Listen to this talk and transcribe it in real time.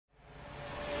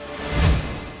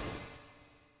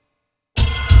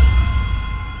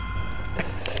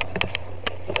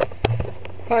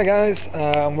Hi guys,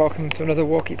 welcome to another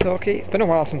Walkie Talkie. It's been a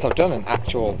while since I've done an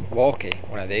actual walkie,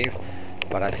 one of these,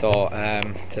 but I thought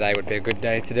today would be a good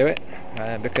day to do it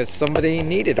because somebody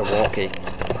needed a walkie.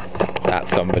 That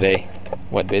somebody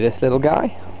would be this little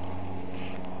guy.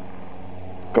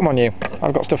 Come on you,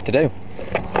 I've got stuff to do.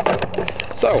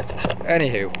 So,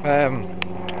 anywho,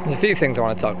 there's a few things I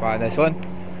want to talk about in this one,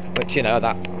 which, you know,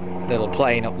 that little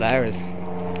plane up there is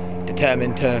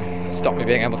determined to stop me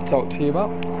being able to talk to you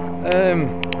about.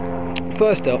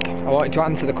 First up, I wanted to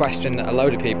answer the question that a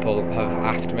load of people have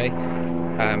asked me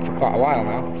for quite a while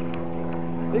now.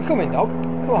 Are you coming, dog?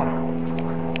 Come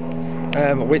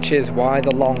on. Which is why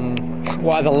the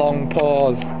long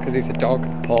paws? Because he's a dog.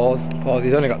 Paws.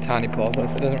 He's only got tiny paws, though,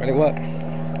 so it doesn't really work.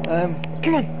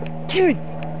 Come on.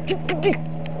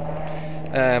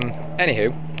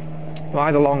 Anywho,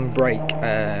 why the long break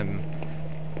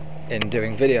in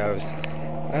doing videos?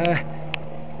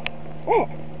 What?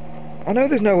 I know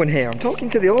there's no one here. I'm talking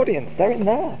to the audience. They're in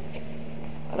there.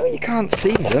 I know you can't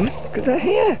see them because they're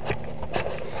here.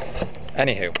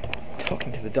 Anywho,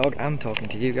 talking to the dog and talking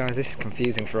to you guys. This is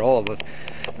confusing for all of us.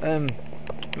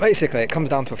 Basically, it comes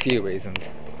down to a few reasons.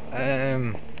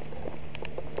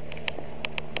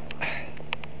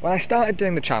 When I started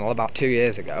doing the channel about 2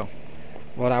 years ago,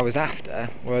 what I was after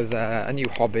was a new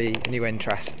hobby, a new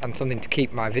interest, and something to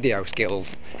keep my video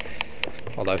skills,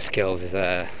 although skills is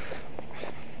a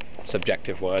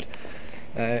subjective word,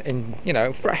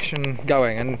 fresh and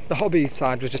going. And the hobby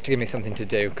side was just to give me something to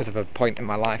do because of a point in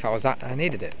my life I was at and I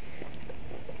needed it.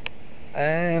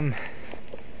 And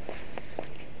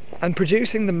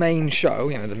producing the main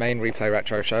show, the main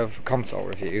ReplayRetro show for console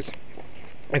reviews,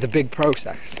 is a big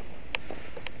process,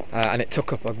 and it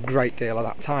took up a great deal of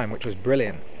that time, which was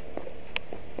brilliant.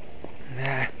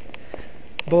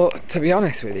 But to be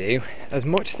honest with you, as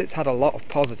much as it's had a lot of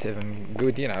positive and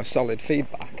good, solid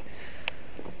feedback,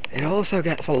 it also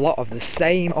gets a lot of the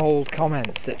same old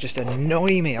comments that just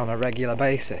annoy me on a regular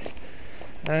basis.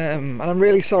 And I'm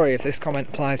really sorry if this comment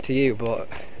applies to you, but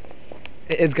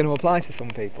it is going to apply to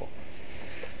some people.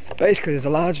 Basically, there's a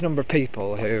large number of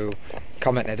people who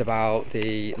commented about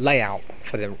the layout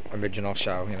for the original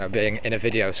show, being in a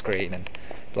video screen and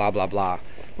blah blah blah.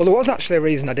 Well, there was actually a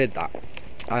reason I did that.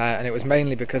 And it was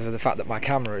mainly because of the fact that my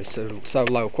camera is so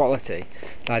low quality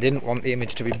that I didn't want the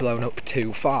image to be blown up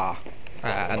too far,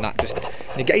 and that just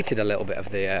negated a little bit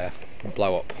of the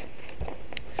blow up.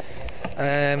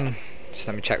 Just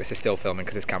let me check this is still filming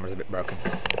because this camera's a bit broken.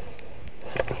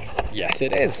 Yes,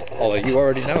 it is, although you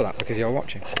already know that because you're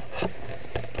watching.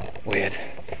 Weird.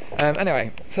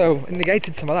 Anyway, so it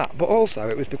negated some of that, but also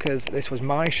it was because this was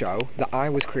my show that I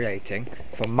was creating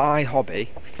for my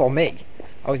hobby, for me.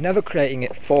 I was never creating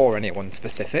it for anyone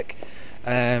specific,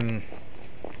 and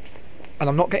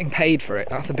I'm not getting paid for it.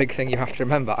 That's a big thing you have to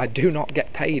remember. I do not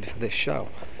get paid for this show,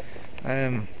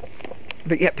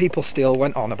 but yet people still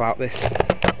went on about this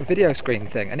video screen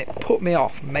thing, and it put me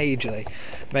off majorly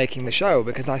making the show,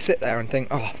 because I sit there and think,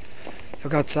 oh, for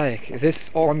God's sake, is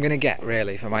this all I'm going to get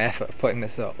really for my effort of putting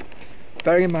this up?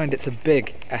 Bearing in mind it's a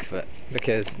big effort,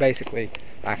 because basically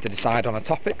I have to decide on a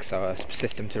topic, so a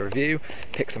system to review,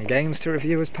 pick some games to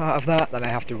review as part of that, then I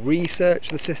have to research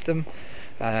the system,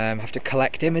 have to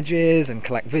collect images and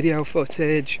collect video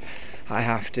footage, I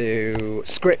have to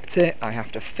script it, I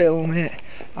have to film it,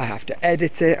 I have to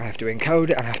edit it, I have to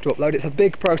encode it, I have to upload it. It's a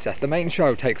big process. The main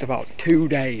show takes about 2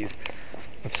 days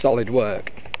of solid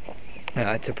work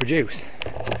to produce,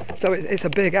 so it's a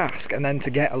big ask, and then to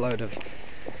get a load of,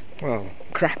 well,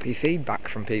 crappy feedback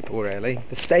from people, really,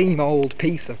 the same old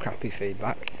piece of crappy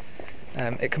feedback,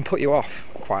 it can put you off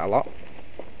quite a lot,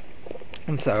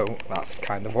 and so that's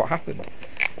kind of what happened.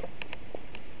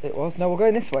 No, we're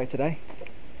going this way today,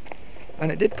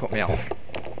 and it did put me off,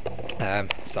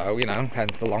 so,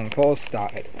 hence the long pause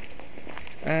started.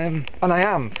 And I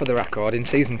am, for the record, in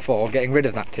season 4 getting rid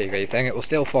of that TV thing. It will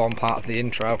still form part of the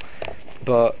intro,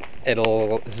 but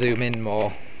it'll zoom in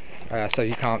more, so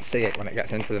you can't see it when it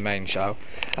gets into the main show,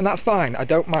 and that's fine. I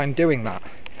don't mind doing that.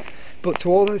 But to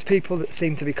all those people that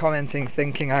seem to be commenting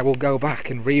thinking I will go back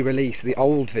and re-release the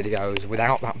old videos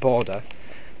without that border,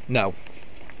 no,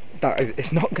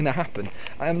 it's not going to happen.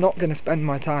 I am not going to spend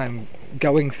my time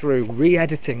going through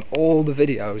re-editing all the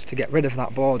videos to get rid of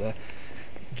that border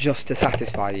just to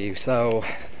satisfy you, so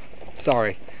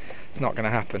sorry, it's not going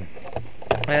to happen.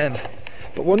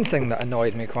 But one thing that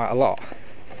annoyed me quite a lot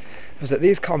was that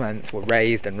these comments were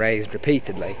raised and raised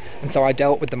repeatedly, and so I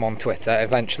dealt with them on Twitter.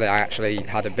 Eventually I actually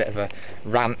had a bit of a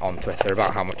rant on Twitter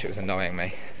about how much it was annoying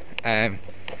me,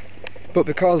 but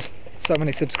because so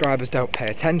many subscribers don't pay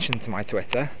attention to my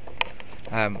Twitter,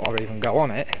 or even go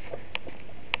on it,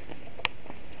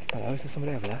 hello, is there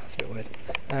somebody over there? That's a bit weird.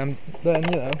 Then,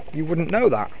 you know, you wouldn't know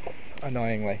that,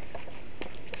 annoyingly.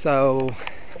 So,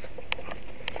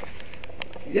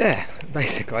 yeah,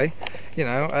 basically, you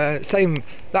know, same,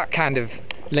 that kind of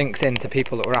links into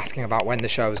people that were asking about when the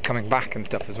show's coming back and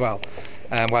stuff as well.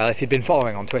 Well, if you'd been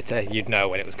following on Twitter, you'd know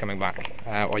when it was coming back,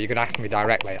 or you could ask me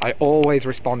directly. I always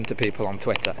respond to people on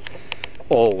Twitter,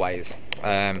 always.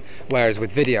 Whereas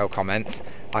with video comments,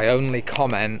 I only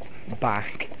comment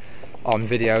back on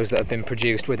videos that have been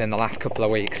produced within the last couple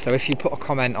of weeks. So if you put a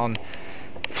comment on,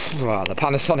 well, the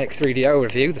Panasonic 3DO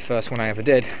review, the first one I ever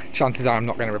did, chances are I'm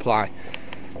not going to reply.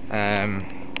 And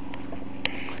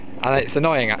it's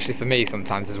annoying actually for me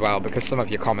sometimes as well, because some of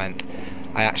your comments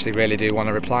I actually really do want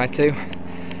to reply to,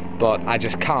 but I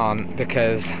just can't,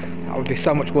 because that would be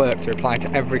so much work to reply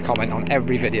to every comment on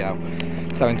every video.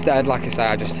 So instead, like I say,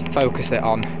 I just focus it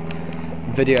on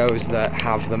videos that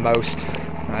have the most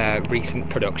recent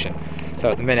production. So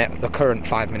at the minute, the current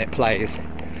 5-minute plays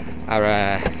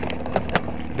are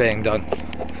being done.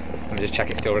 Let me just check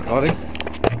it's still recording.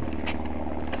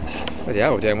 But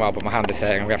yeah, we're doing well, but my hand is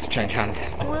hurting and we have to change hands.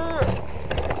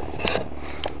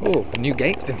 Oh, a new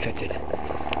gate's been fitted.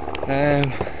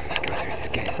 Let's go through this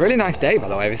gate. It's a really nice day, by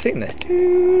the way. Have you seen this?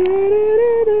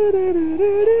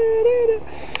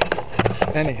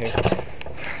 Anywho,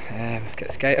 let's get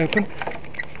this gate open.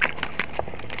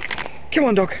 Come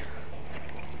on, dog.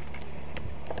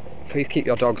 Please keep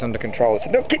your dogs under control. So,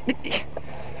 no,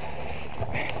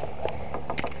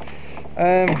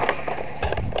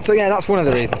 so yeah, that's one of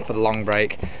the reasons for the long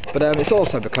break. But it's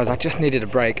also because I just needed a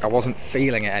break. I wasn't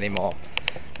feeling it anymore.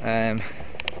 I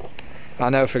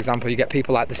know, for example, you get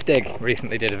people like the Stig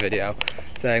recently did a video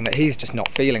saying that he's just not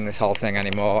feeling this whole thing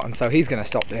anymore, and so he's going to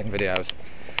stop doing videos.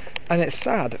 And it's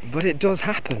sad, but it does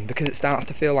happen, because it starts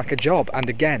to feel like a job. And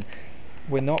again,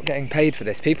 we're not getting paid for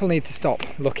this. People need to stop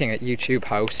looking at YouTube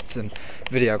hosts and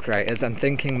video creators and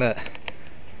thinking that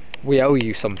we owe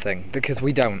you something, because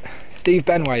we don't. Steve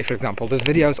Benway, for example, does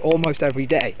videos almost every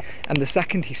day, and the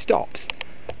second he stops,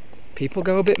 people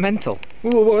go a bit mental.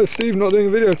 Oh, why is Steve not doing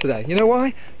a video today? You know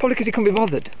why? Probably because he can't be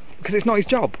bothered, because it's not his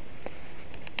job.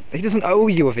 He doesn't owe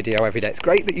you a video every day. It's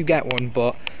great that you get one,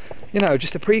 but, you know,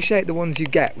 just appreciate the ones you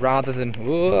get, rather than,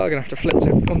 oh, I'm going to have to flip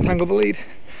to untangle the lead,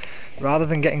 rather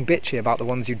than getting bitchy about the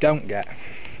ones you don't get.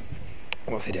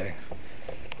 What's he doing?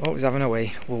 Oh, he's having a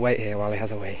wee. We'll wait here while he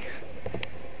has a wee.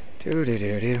 Do do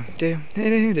do do do do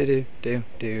do do do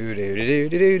do do do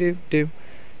do do do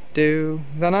do.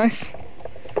 Is that nice?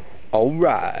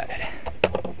 Alright. Do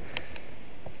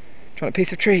you want a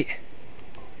piece of treat?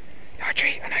 You want a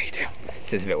treat? I know you do.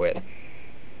 This is a bit weird.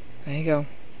 There you go.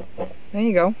 There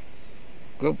you go.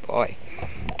 Good boy.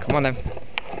 Come on then.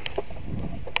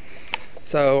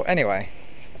 So anyway,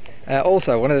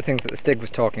 also one of the things that the Stig was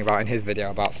talking about in his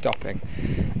video about stopping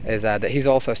is that he's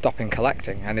also stopping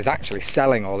collecting and is actually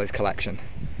selling all his collection.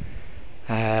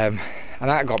 And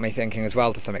that got me thinking as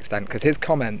well to some extent, because his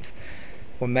comments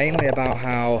were mainly about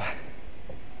how,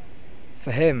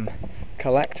 for him,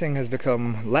 collecting has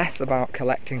become less about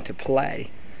collecting to play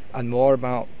and more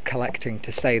about collecting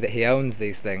to say that he owns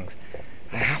these things.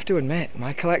 I have to admit,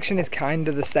 my collection is kind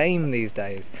of the same these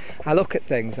days. I look at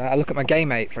things, I look at my Game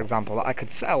 8, for example, that I could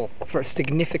sell for a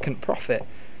significant profit,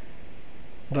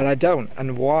 but I don't.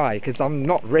 And why? Because I'm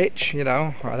not rich, you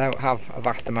know, I don't have a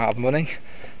vast amount of money,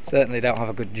 certainly don't have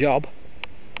a good job.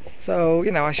 So,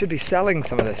 you know, I should be selling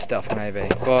some of this stuff maybe,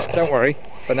 but don't worry,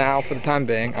 for now, for the time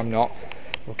being, I'm not.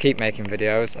 We'll keep making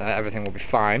videos, everything will be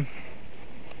fine.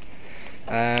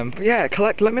 But yeah,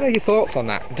 let me know your thoughts on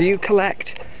that. Do you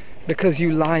collect because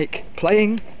you like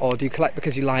playing, or do you collect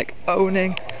because you like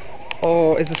owning,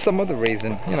 or is there some other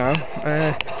reason, you know?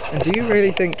 And do you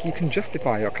really think you can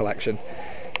justify your collection?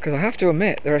 Because I have to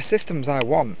admit, there are systems I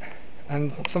want,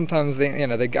 and sometimes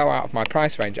they go out of my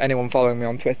price range. Anyone following me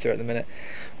on Twitter at the minute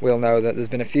will know that there's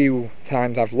been a few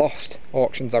times I've lost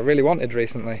auctions I really wanted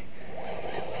recently.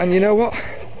 And you know what?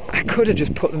 I could have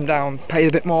just put them down, paid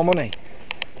a bit more money,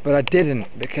 but I didn't,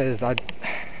 because I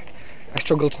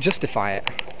struggled to justify it.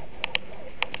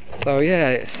 So yeah,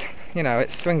 it's, you know,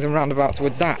 it swings and roundabouts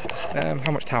with that.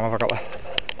 How much time have I got left?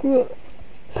 Not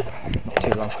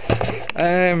too long.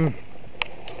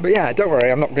 But yeah, don't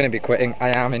worry, I'm not going to be quitting. I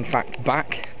am in fact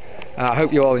back. I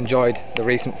hope you all enjoyed the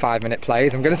recent 5-minute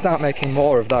plays. I'm going to start making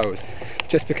more of those,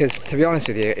 just because, to be honest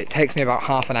with you, it takes me about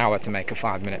half an hour to make a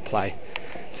 5-minute play.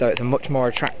 So it's a much more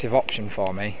attractive option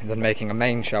for me than making a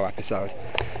main show episode.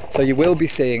 So you will be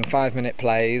seeing 5-minute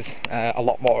plays a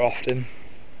lot more often.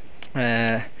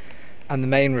 And the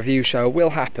main review show will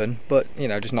happen, but, you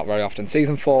know, just not very often.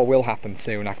 Season 4 will happen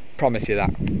soon, I promise you that.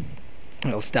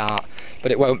 it'll start,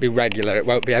 but it won't be regular, it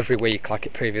won't be every week like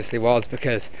it previously was,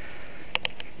 because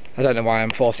I don't know why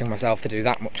I'm forcing myself to do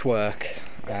that much work,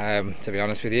 to be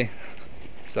honest with you.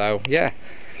 So yeah,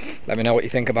 let me know what you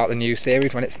think about the new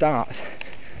series when it starts.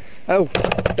 Oh,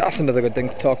 that's another good thing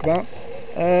to talk about.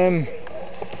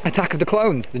 Attack of the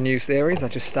Clones, the new series I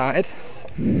just started.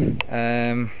 You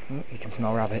can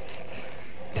smell rabbits.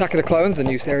 Attack of the Clones, the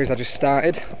new series I just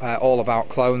started, all about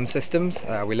clone systems.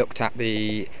 We looked at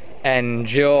the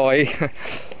Enjoy,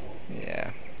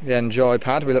 yeah, the Enjoy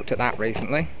pad. We looked at that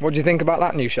recently. What do you think about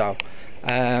that new show?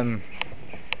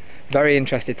 Very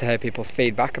interested to hear people's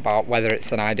feedback about whether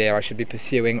it's an idea I should be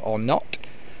pursuing or not.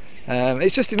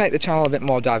 It's just to make the channel a bit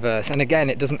more diverse, and again,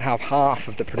 it doesn't have half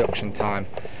of the production time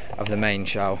of the main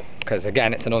show, because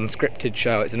again, it's an unscripted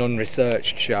show, it's an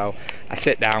unresearched show. I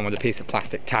sit down with a piece of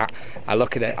plastic tat, I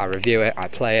look at it, I review it, I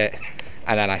play it,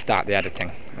 and then I start the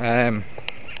editing.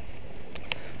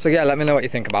 So yeah, let me know what you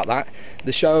think about that.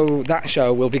 That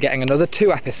show will be getting another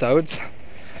 2 episodes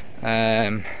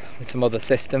with some other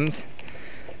systems,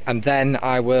 and then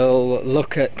I will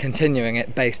look at continuing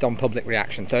it based on public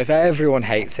reaction. So if everyone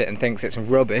hates it and thinks it's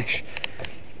rubbish,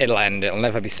 it'll end, it'll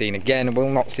never be seen again, it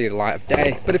will not see the light of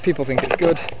day. But if people think it's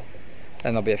good,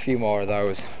 then there'll be a few more of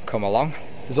those come along.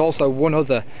 There's also one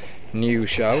other new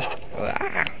show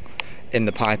in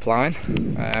the pipeline,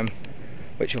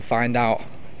 which you'll find out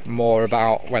more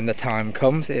about when the time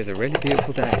comes. It is a really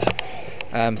beautiful day.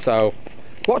 So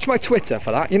watch my Twitter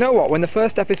for that. You know what, when the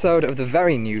first episode of the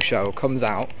very new show comes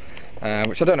out,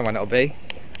 which I don't know when it'll be,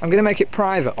 I'm going to make it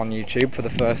private on YouTube for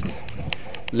the first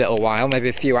little while, maybe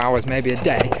a few hours, maybe a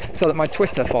day, so that my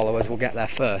Twitter followers will get there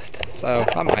first. So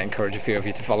I might encourage a few of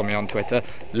you to follow me on Twitter,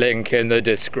 link in the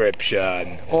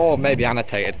description, or maybe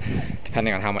annotated,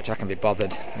 depending on how much I can be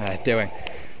bothered doing.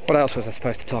 What else was I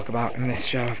supposed to talk about in this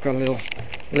show? I've got a little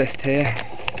list here.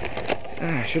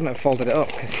 I shouldn't have folded it up,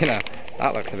 because you know,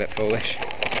 that looks a bit foolish.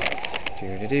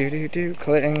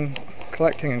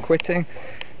 Collecting and quitting.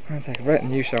 I'm going to take a break.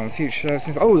 New show and future shows.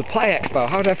 Oh, the Play Expo.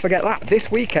 How did I forget that? This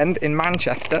weekend in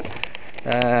Manchester,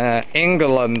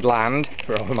 England land,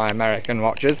 for all my American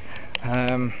watchers,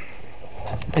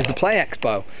 is the Play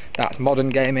Expo. That's modern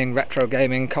gaming, retro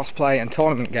gaming, cosplay and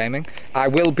tournament gaming. I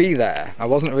will be there. I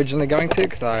wasn't originally going to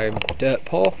because I'm dirt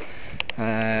poor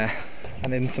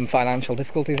and in some financial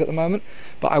difficulties at the moment,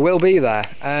 but I will be there.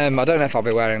 I don't know if I'll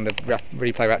be wearing the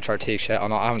ReplayRetro t-shirt or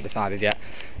not, I haven't decided yet.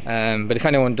 But if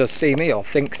anyone does see me or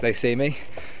thinks they see me,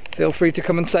 feel free to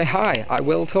come and say hi. I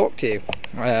will talk to you,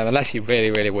 unless you're really,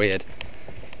 really weird,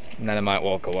 and then I might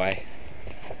walk away.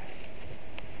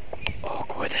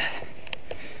 Awkward.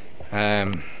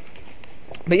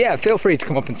 But yeah, feel free to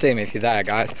come up and see me if you're there,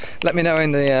 guys. Let me know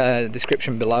in the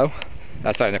description below,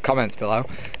 sorry, in the comments below,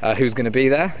 who's going to be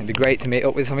there. It'd be great to meet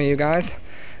up with some of you guys.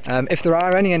 If there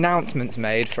are any announcements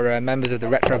made for members of the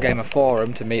Retro Gamer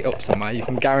Forum to meet up somewhere, you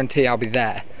can guarantee I'll be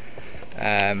there,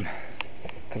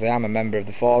 because I am a member of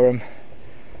the forum,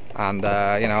 and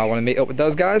you know, I want to meet up with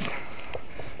those guys.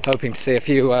 Hoping to see a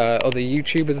few other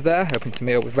YouTubers there, hoping to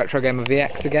meet up with Retro Gamer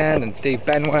VX again, and Steve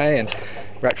Benway, and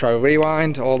Retro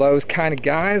Rewind, all those kind of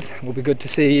guys. Will be good to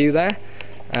see you there.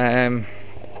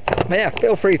 But yeah,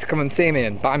 feel free to come and see me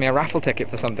and buy me a raffle ticket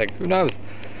for something, who knows.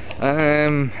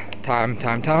 Time.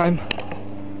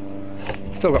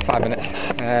 Still got 5 minutes.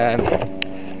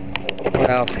 What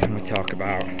else can we talk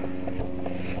about?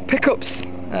 Pickups.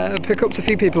 Pickups, a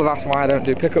few people have asked why I don't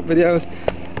do pickup videos.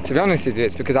 To be honest with you,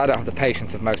 it's because I don't have the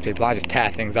patience of most people. I just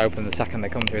tear things open the second they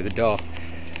come through the door.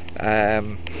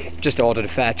 Just ordered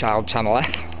a Fairchild Channel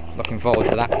F. Looking forward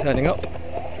to that turning up.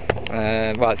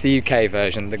 Well, it's the UK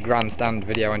version, the Grandstand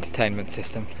Video Entertainment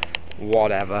System.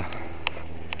 Whatever.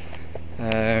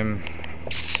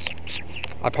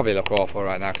 I probably look awful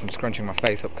right now because I'm scrunching my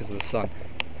face up because of the sun.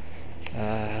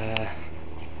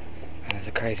 There's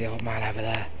a crazy old man over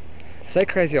there. I say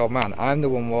crazy old man, I'm the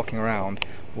one walking around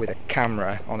with a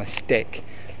camera on a stick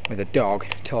with a dog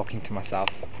talking to myself.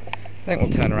 I think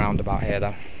we'll turn around about here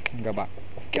though and go back.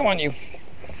 Come on you!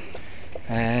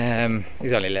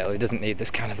 He's only little, he doesn't need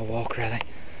this kind of a walk really.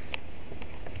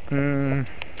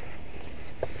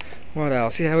 What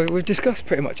else? Yeah, we've discussed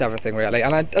pretty much everything really,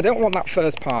 and I don't want that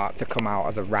first part to come out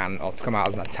as a rant or to come out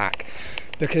as an attack,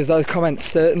 because those comments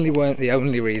certainly weren't the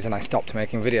only reason I stopped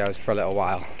making videos for a little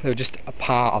while. They were just a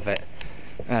part of it.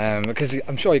 Because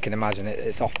I'm sure you can imagine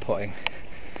it's off-putting,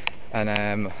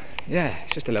 and yeah,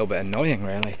 it's just a little bit annoying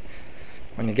really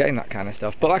when you're getting that kind of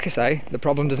stuff. But like I say, the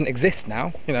problem doesn't exist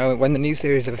now. You know, when the new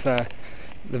series of the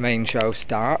main show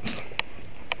starts,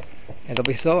 it'll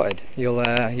be sorted. You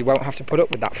won't have to put up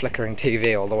with that flickering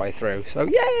TV all the way through. So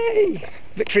yay!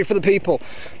 Victory for the people.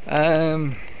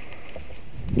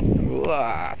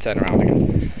 turn around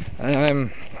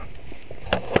again.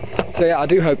 So yeah, I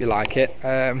do hope you like it.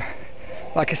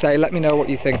 Like I say, let me know what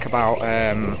you think about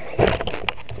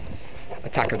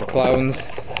Attack of the Clones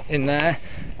in there,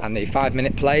 and the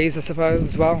 5-minute plays, I suppose,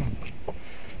 as well.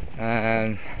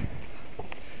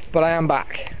 But I am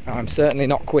back. I'm certainly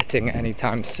not quitting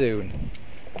anytime soon.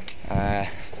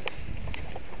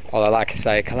 Although, like I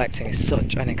say, collecting is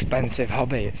such an expensive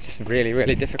hobby. It's just really,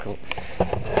 really difficult. I'm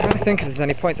trying to think if there's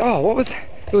any points. Oh,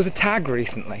 there was a tag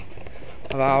recently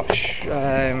about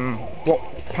what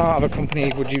part of a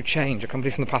company would you change? A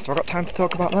company from the past. Have I got time to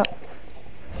talk about that?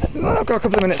 I've got a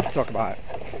couple of minutes to talk about it.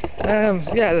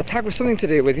 Yeah, the tag was something to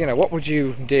do with, you know, what would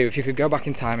you do if you could go back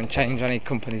in time and change any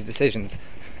company's decisions?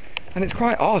 And it's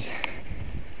quite odd.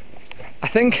 I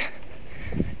think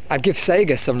I'd give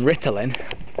Sega some Ritalin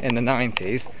in the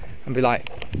 90s and be like,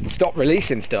 stop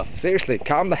releasing stuff. Seriously,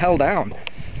 calm the hell down.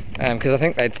 Because I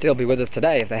think they'd still be with us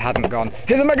today if they hadn't gone,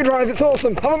 here's a Mega Drive, it's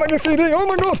awesome, have a Mega CD, oh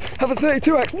my god, have a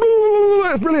 32X,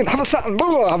 it's brilliant, have a Saturn,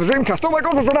 have a Dreamcast, oh my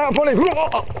god, we've run out of money.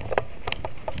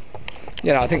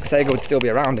 You know, I think Sega would still be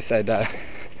around if they'd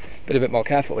been a bit more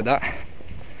careful with that.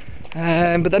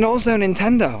 But then also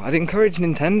Nintendo. I'd encourage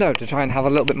Nintendo to try and have a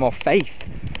little bit more faith.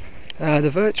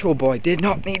 The Virtual Boy did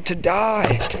not need to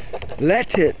die.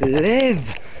 Let it live.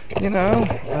 You know,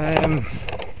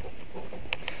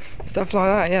 stuff like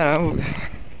that. You know,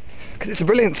 because it's a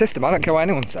brilliant system. I don't care what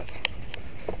anyone says.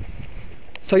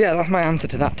 So yeah, that's my answer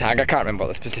to that tag. I can't remember what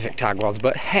the specific tag was,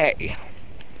 but hey.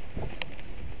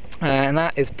 And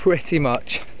that is pretty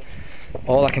much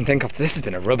all I can think of. This has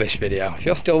been a rubbish video. If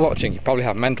you're still watching, you probably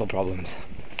have mental problems.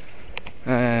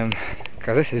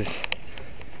 Because this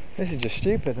is just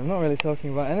stupid. I'm not really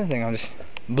talking about anything. I'm just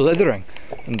blithering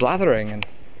and blathering, and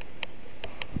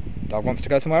dog wants to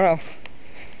go somewhere else.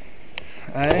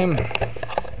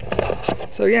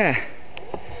 So yeah,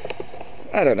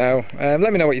 I don't know.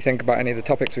 Let me know what you think about any of the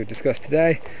topics we've discussed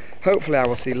today. Hopefully I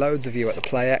will see loads of you at the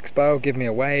Play Expo. Give me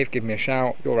a wave, give me a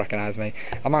shout, you'll recognise me.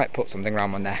 I might put something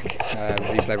around my neck,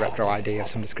 ReplayRetro ID of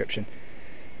some description.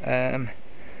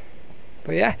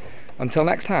 But yeah, until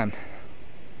next time,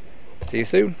 see you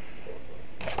soon.